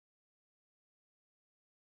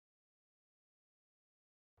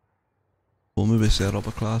We'll maybe set up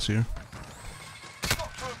a class here.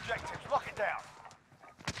 Got two objectives. Lock it down.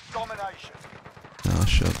 Domination. Ah,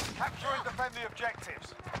 shit. Capture and defend the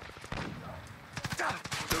objectives.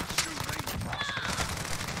 Don't shoot me!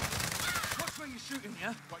 Watch where you're shooting,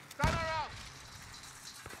 yeah? Wait, stand around.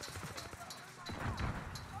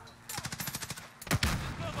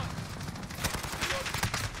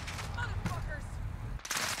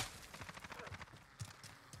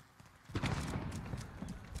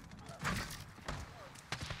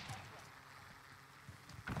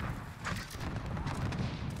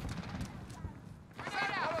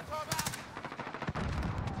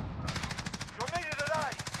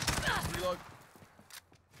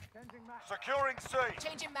 Securing C.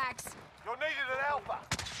 Changing max. You're needed at Alpha.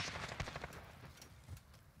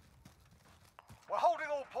 We're holding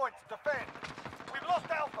all points. Defend. We've lost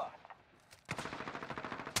Alpha.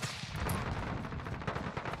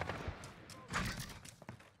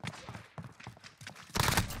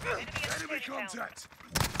 Enemy contact!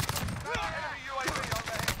 Enemy UAV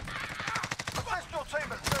overhead. Assist your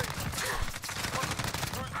team at C.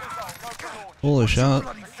 Cruise missile. Go for launch. Holy shit.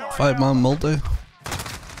 5-man multi.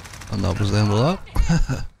 And that was the end of that.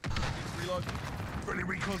 Reload. Friendly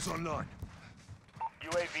recon's online.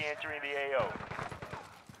 UAV entering the AO.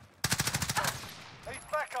 Need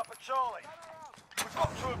backup at Charlie. We've got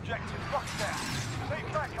two objectives. Lock it down. Need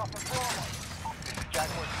backup at Bravo. This is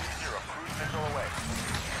Jaguar 3-0. Cruise missile away.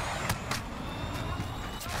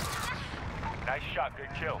 Nice shot.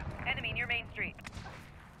 Good kill. Enemy near Main Street.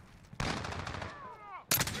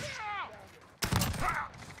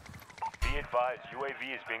 Be advised, UAV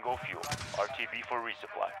is bingo fuel. RTB for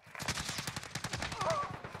resupply.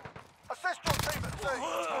 Assist your team at C.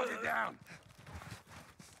 Target down!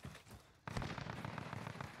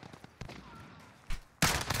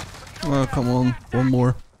 Oh, come on. One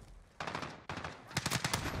more.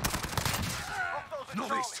 Not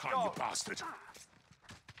this time, you bastard!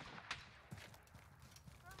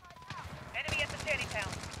 Enemy at the shanty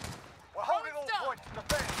town. We're holding all points.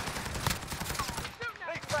 Defend.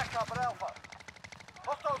 Need backup at Alpha.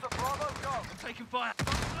 Hostiles at Bravo. Go. I'm taking fire.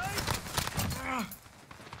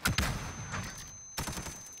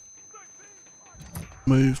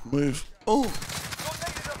 Move, move. Oh! You're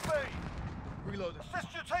needed at B. Reload. Assist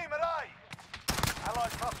your team at A.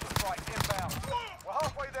 Allied cluster strike inbound. We're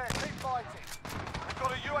halfway there. Keep fighting. We've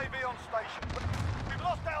got a UAV on station. We've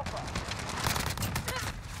lost Alpha.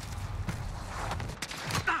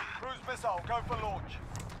 Cruise missile. Go for launch.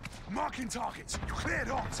 Marking targets. You cleared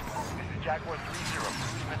hot. This is Jaguar 3-0.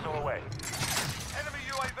 Cruise missile away. Enemy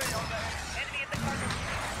UAV on there. Enemy at the cargo.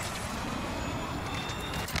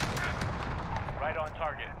 Right on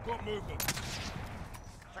target. Got movement.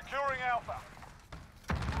 Securing Alpha.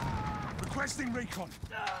 Requesting recon.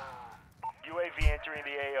 UAV entering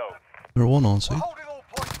the AO. They're one on C. We're holding all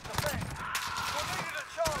points. Defend. You're needed at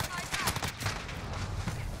Charlie.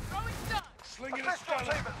 Throwing stun. Slinging a Assist your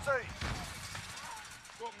stunner. team at C.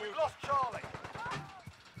 We've lost Charlie.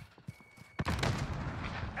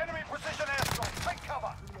 Enemy precision airstrike. Take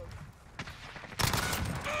cover.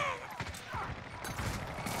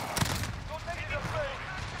 You're needed at B.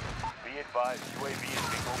 Be advised, UAV is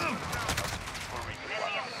being opened. For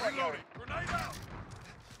resupply. Reloading. Grenade out.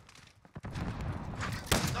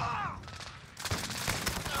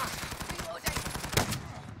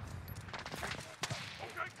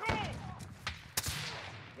 Okay, cool.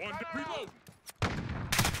 One to reload.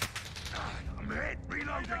 I'm hit.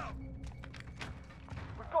 Reloading.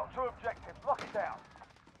 We've got two objectives. Lock it down.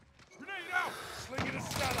 Grenade out. Slinging a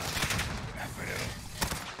stunner.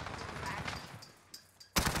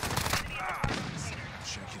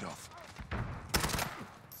 Shake it off.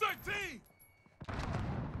 Safety!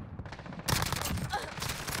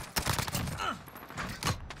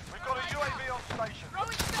 We've got a UAV on station.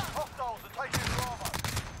 Hostiles are taking Bravo.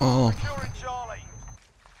 Oh. Securing Charlie.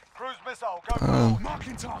 Cruise missile. Go for launch.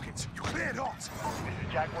 Marking targets. You cleared hot. This is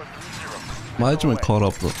Jaguar 3-0. Imagine we caught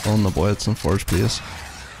up on the boys in first place.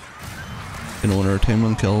 You know, when our team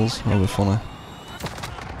win kills, that'd be funny.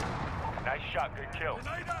 Nice shot. Good kill.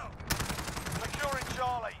 Grenade out. Securing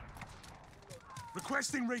Charlie.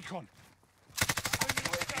 Requesting recon.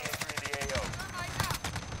 UAV entering the AO.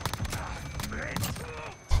 I'm hit.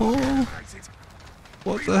 Oh, Activated.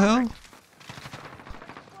 what the hell? We've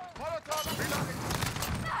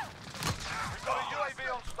got a UAV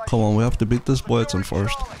on station. Come on, we have to beat this boys in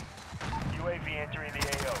first. UAV entering the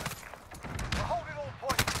AO. We're holding all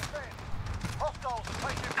points. Defend. Hostiles are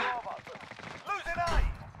taking Bravo. Losing A.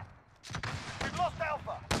 We've lost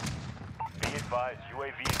Alpha. Be advised,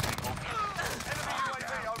 UAV is being opened. Enemy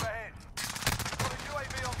UAV overhead. Got a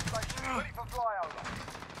UAV on station, ready for flyover.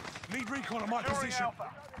 Need recon on my Securing position. Alpha.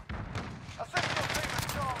 Assist your team at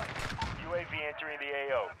Charlie. UAV entering the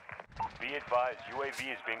AO. Be advised, UAV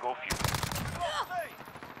is bingo fuel. Lost C.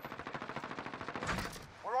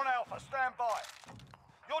 We're on Alpha. Stand by.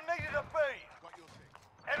 You're needed at B.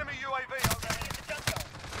 Enemy UAV overhead.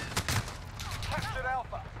 Captured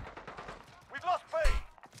Alpha. We've lost B.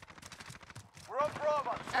 We're on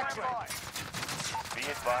Bravo. Stand by. Be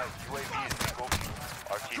advised, UAV is bingo fuel.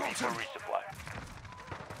 RTV for resupply.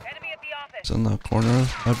 Enemy at the office. It's in that corner,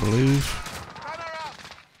 I believe. Gunner out!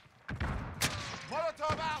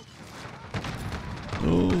 Molotov out!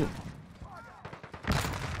 Oh,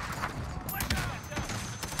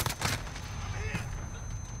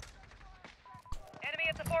 Enemy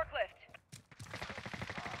at the forklift.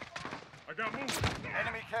 I got moved.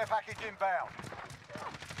 Enemy care package inbound.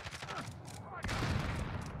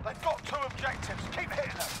 They've got 2 objectives. Keep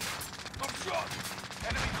hitting them. I'm shot!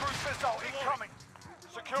 Enemy cruise missile incoming.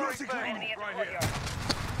 Securing Classic B. Enemy at the Right here. courtyard.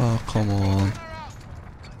 oh come on. Gunner out!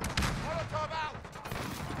 Molotov out!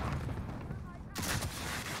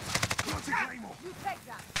 Classic Claymore.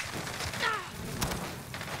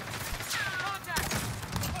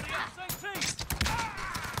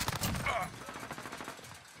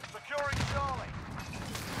 Securing Charlie.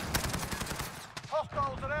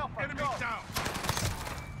 Hostiles at Alpha. Enemy Go. down.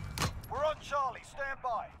 We're on Charlie. Stand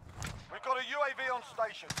by. We've got a UAV on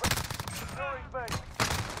station. Securing B.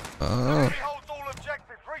 Enemy holds all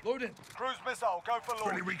objectives. Loading. Cruise missile. Go for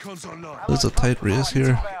Friendly launch. recon's online. There's a tight race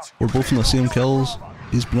here. We're both in the same kills.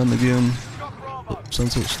 He's been in the game Got Bravo.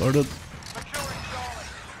 since it started. Securing Charlie.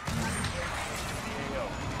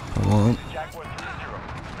 Come on. Jaguar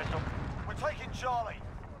 3-0. Missile. We're taking Charlie.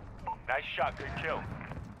 Nice shot, good kill.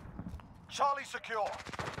 Charlie secure.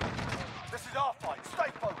 This is our fight.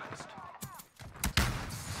 Stay focused.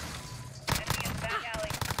 Enemy in the back alley.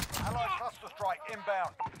 Allied cluster strike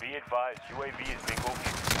inbound. Be advised, UAV is bingo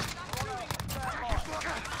fuel.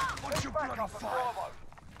 Watch your Back bloody up at fire. Bravo.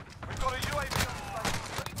 We've got a UAV on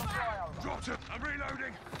station. Ready for flyover. Dropped it. I'm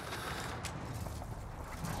reloading.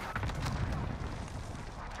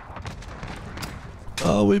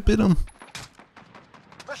 Oh, we beat him.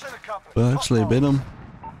 Mission accomplished. We actually beat him.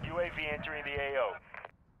 UAV entering the AO.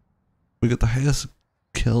 We got the highest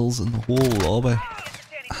kills in the whole lobby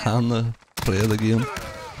and the play of the game.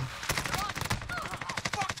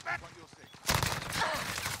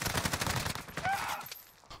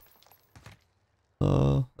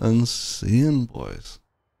 Insane, boys.